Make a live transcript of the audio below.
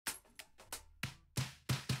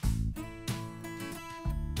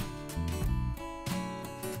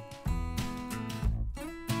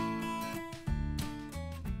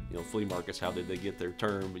flea markets, how did they get their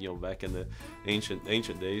term? You know, back in the ancient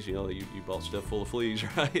days, you know, you bought stuff full of fleas,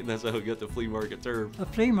 right? And that's how we got the flea market term. A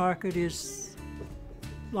flea market is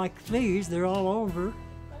like fleas, they're all over.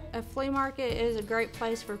 A flea market is a great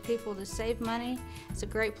place for people to save money. It's a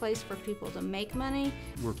great place for people to make money.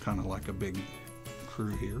 We're kind of like a big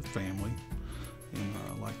crew here, family,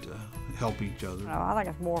 and like to help each other. I think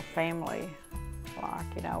it's more family, like,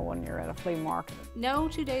 you know, when you're at a flea market. No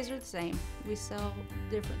 2 days are the same. We sell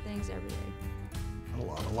different things every day.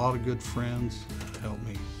 A lot of good friends helped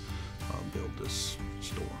me build this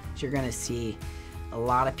store. You're going to see a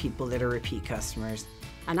lot of people that are repeat customers.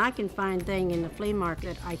 And I can find things in the flea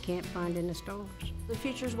market I can't find in the stores. The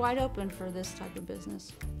future's wide open for this type of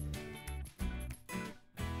business.